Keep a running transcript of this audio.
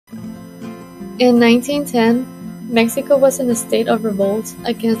In 1910, Mexico was in a state of revolt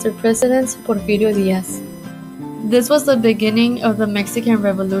against their president Porfirio Diaz. This was the beginning of the Mexican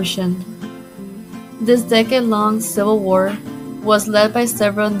Revolution. This decade-long civil war was led by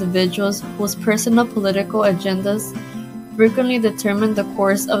several individuals whose personal political agendas frequently determined the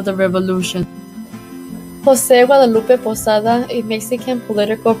course of the revolution. José Guadalupe Posada, a Mexican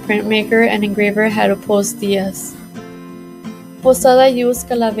political printmaker and engraver, had opposed Diaz. Posada used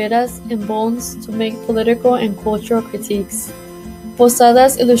calaveras and bones to make political and cultural critiques.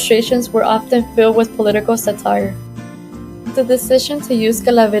 Posada's illustrations were often filled with political satire. The decision to use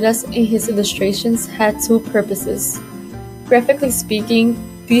calaveras in his illustrations had two purposes. Graphically speaking,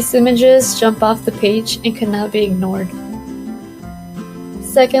 these images jump off the page and cannot be ignored.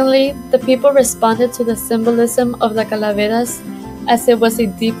 Secondly, the people responded to the symbolism of the calaveras as it was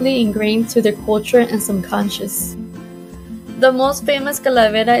deeply ingrained to their culture and subconscious. The most famous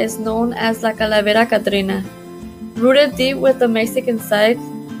calavera is known as La Calavera Catrina. Rooted deep with the Mexican side,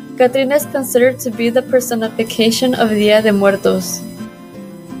 Catrina is considered to be the personification of Dia de Muertos.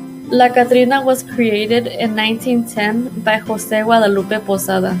 La Catrina was created in 1910 by José Guadalupe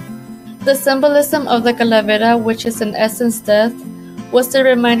Posada. The symbolism of the calavera, which is in essence death, was the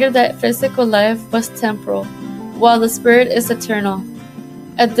reminder that physical life was temporal, while the spirit is eternal.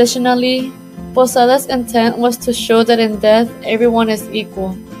 Additionally, Posada's intent was to show that in death everyone is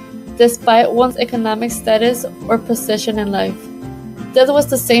equal, despite one's economic status or position in life. Death was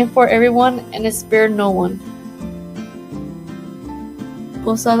the same for everyone and it spared no one.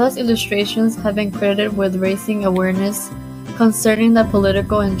 Posada's illustrations have been credited with raising awareness concerning the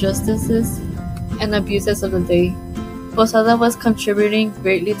political injustices and abuses of the day. Posada was contributing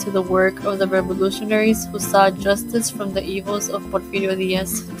greatly to the work of the revolutionaries who saw justice from the evils of Porfirio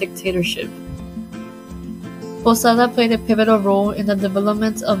Diaz's dictatorship. Posada played a pivotal role in the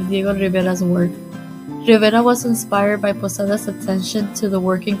development of Diego Rivera's work. Rivera was inspired by Posada's attention to the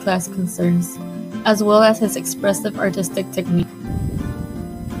working class concerns, as well as his expressive artistic technique.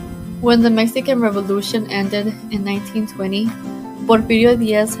 When the Mexican Revolution ended in 1920, Porfirio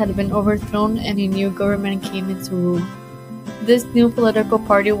Diaz had been overthrown and a new government came into rule. This new political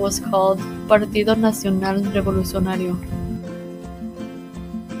party was called Partido Nacional Revolucionario.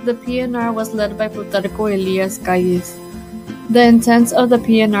 The PNR was led by Plutarco Elias Calles. The intent of the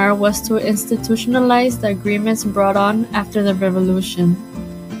PNR was to institutionalize the agreements brought on after the revolution.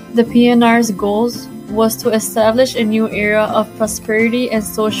 The PNR's goals was to establish a new era of prosperity and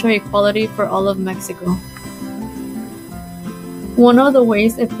social equality for all of Mexico. One of the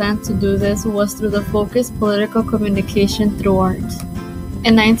ways it planned to do this was through the focused political communication through art.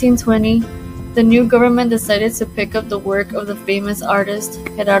 In 1920, the new government decided to pick up the work of the famous artist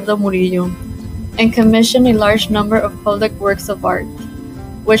Gerardo Murillo and commission a large number of public works of art,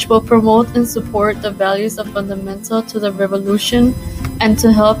 which will promote and support the values of fundamental to the revolution and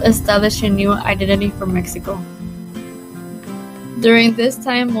to help establish a new identity for Mexico. During this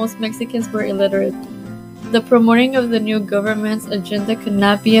time, most Mexicans were illiterate. The promoting of the new government's agenda could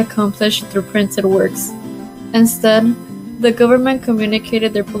not be accomplished through printed works. Instead, the government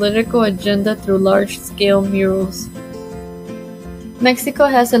communicated their political agenda through large-scale murals. Mexico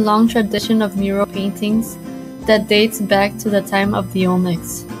has a long tradition of mural paintings that dates back to the time of the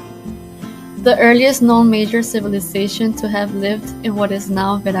Olmecs, the earliest known major civilization to have lived in what is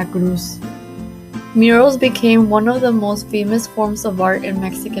now Veracruz. Murals became one of the most famous forms of art in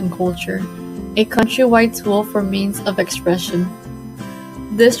Mexican culture, a countrywide tool for means of expression.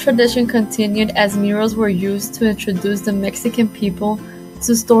 This tradition continued as murals were used to introduce the Mexican people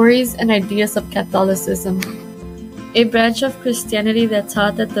to stories and ideas of Catholicism, a branch of Christianity that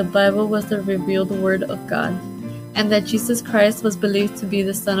taught that the Bible was the revealed Word of God, and that Jesus Christ was believed to be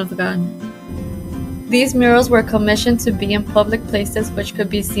the Son of God. These murals were commissioned to be in public places which could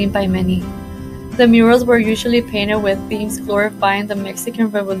be seen by many. The murals were usually painted with themes glorifying the Mexican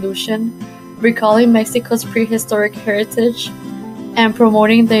Revolution, recalling Mexico's prehistoric heritage, and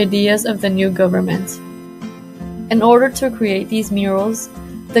promoting the ideas of the new government. In order to create these murals,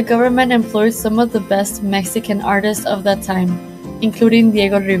 the government employed some of the best Mexican artists of that time, including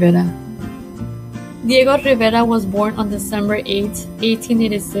Diego Rivera. Diego Rivera was born on December 8,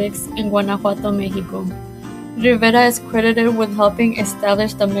 1886 in Guanajuato, Mexico. Rivera is credited with helping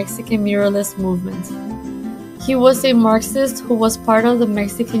establish the Mexican muralist movement. He was a Marxist who was part of the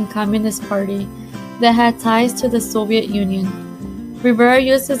Mexican Communist Party that had ties to the Soviet Union. Rivera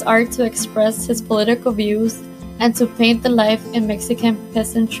used his art to express his political views and to paint the life in Mexican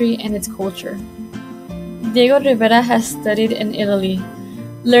peasantry and its culture. Diego Rivera has studied in Italy,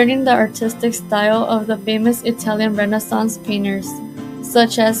 learning the artistic style of the famous Italian Renaissance painters,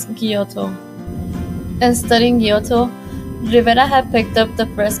 such as Giotto. and studying Giotto, Rivera had picked up the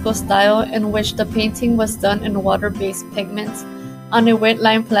fresco style in which the painting was done in water-based pigments on a wet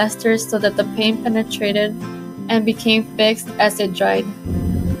lime plaster so that the paint penetrated and became fixed as it dried.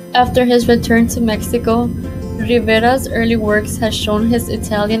 After his return to Mexico, Rivera's early works have shown his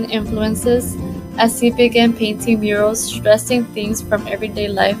Italian influences as he began painting murals stressing themes from everyday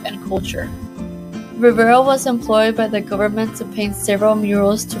life and culture. Rivera was employed by the government to paint several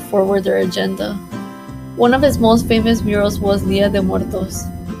murals to forward their agenda. One of his most famous murals was Dia de Muertos.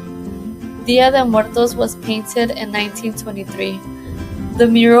 Dia de Muertos was painted in 1923. The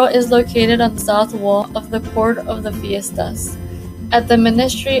mural is located on the south wall of the Court of the Fiestas at the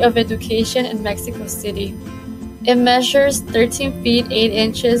Ministry of Education in Mexico City. It measures 13 feet 8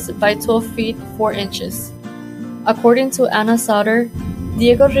 inches by 12 feet 4 inches. According to Ana Sauter,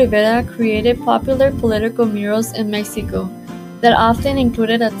 Diego Rivera created popular political murals in Mexico that often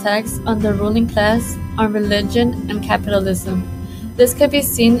included attacks on the ruling class, on religion, and capitalism. This could be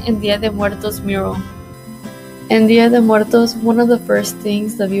seen in Dia de Muertos mural. In Dia de Muertos, one of the first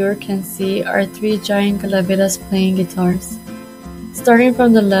things the viewer can see are 3 giant calaveras playing guitars. Starting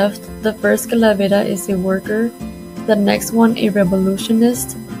from the left, the first calavera is a worker, the next one a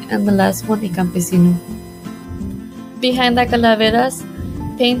revolutionist, and the last one a campesino. Behind the calaveras,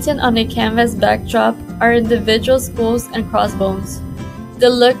 painted on a canvas backdrop, are individual skulls and crossbones. They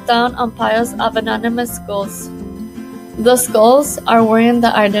look down on piles of anonymous skulls. The skulls are wearing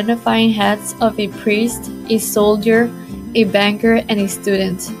the identifying hats of a priest, a soldier, a banker, and a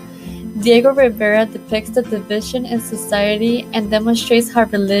student. Diego Rivera depicts the division in society and demonstrates how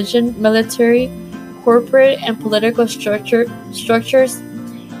religion, military, corporate, and political structures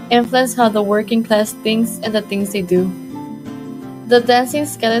influence how the working class thinks and the things they do. The dancing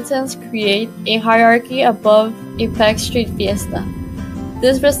skeletons create a hierarchy above a packed street fiesta.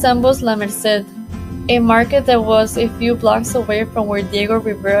 This resembles La Merced, a market that was a few blocks away from where Diego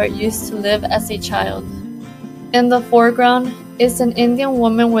Rivera used to live as a child. In the foreground is an Indian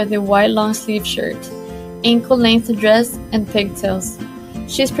woman with a white long-sleeve shirt, ankle-length dress, and pigtails.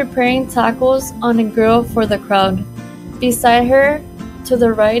 She's preparing tacos on a grill for the crowd. Beside her, to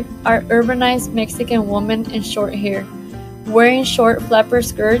the right, are urbanized Mexican women in short hair, wearing short flapper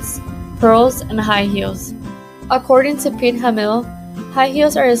skirts, pearls, and high heels. According to Pete Hamill, high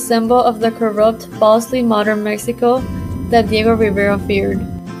heels are a symbol of the corrupt, falsely modern Mexico that Diego Rivera feared.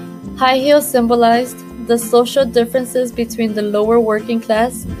 High heels symbolized the social differences between the lower working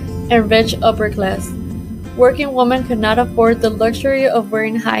class and rich upper class. Working women could not afford the luxury of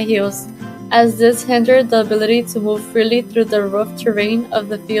wearing high heels, as this hindered the ability to move freely through the rough terrain of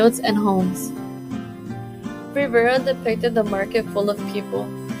the fields and homes. Rivera depicted the market full of people.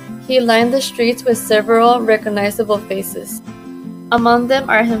 He lined the streets with several recognizable faces. Among them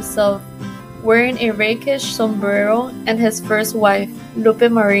are himself, wearing a rakish sombrero, and his first wife,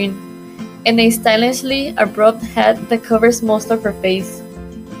 Lupe Marin, in a stylishly abrupt hat that covers most of her face.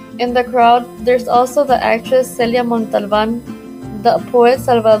 In the crowd, there's also the actress Celia Montalban, the poet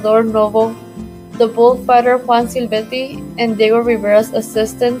Salvador Novo, the bullfighter Juan Silvetti, and Diego Rivera's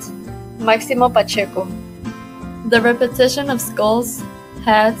assistant, Maximo Pacheco. The repetition of skulls,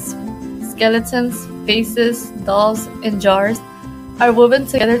 hats, skeletons, faces, dolls, and jars are woven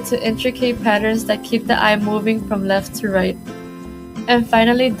together to intricate patterns that keep the eye moving from left to right, and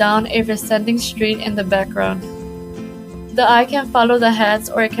finally down a descending street in the background. The eye can follow the hats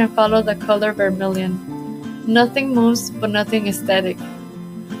or it can follow the color vermilion. Nothing moves, but nothing is static.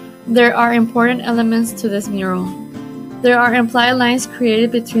 There are important elements to this mural. There are implied lines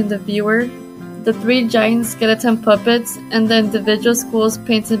created between the viewer, the 3 giant skeleton puppets, and the individual skulls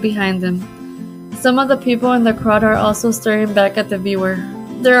painted behind them. Some of the people in the crowd are also staring back at the viewer.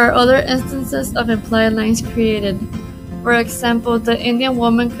 There are other instances of implied lines created. For example, the Indian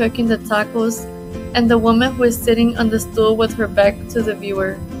woman cooking the tacos, and the woman who is sitting on the stool with her back to the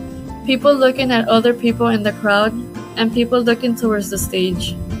viewer. People looking at other people in the crowd, and people looking towards the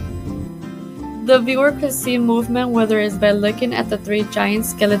stage. The viewer could see movement whether it's by looking at the 3 giant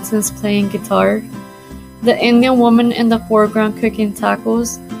skeletons playing guitar, the Indian woman in the foreground cooking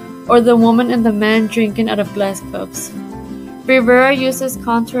tacos, or the woman and the man drinking out of glass cups. Rivera uses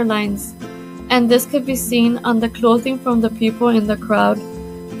contour lines, and this could be seen on the clothing from the people in the crowd,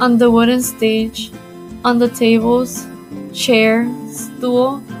 on the wooden stage, on the tables, chair,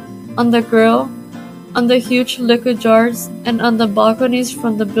 stool, on the grill, on the huge liquor jars, and on the balconies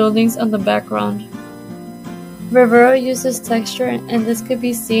from the buildings on the background. Rivera uses texture, and this could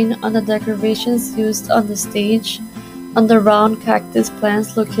be seen on the decorations used on the stage, on the round cactus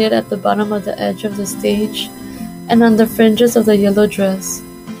plants located at the bottom of the edge of the stage, and on the fringes of the yellow dress.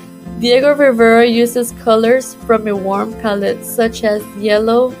 Diego Rivera uses colors from a warm palette such as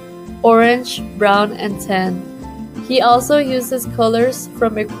yellow, orange, brown, and tan. He also uses colors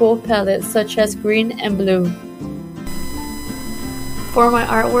from a cool palette such as green and blue. For my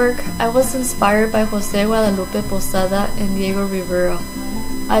artwork, I was inspired by Jose Guadalupe Posada and Diego Rivera.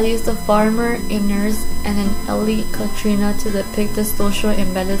 I used a farmer, a nurse, and an elite Katrina to depict the social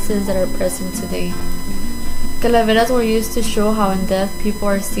imbalances that are present today. Calaveras were used to show how in death people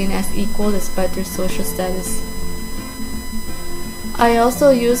are seen as equal despite their social status. I also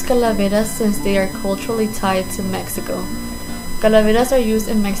use calaveras since they are culturally tied to Mexico. Calaveras are used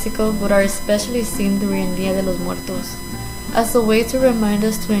in Mexico but are especially seen during Dia de los Muertos, as a way to remind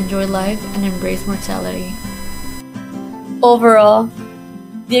us to enjoy life and embrace mortality. Overall,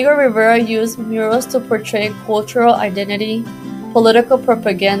 Diego Rivera used murals to portray cultural identity, political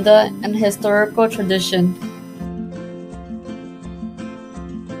propaganda, and historical tradition.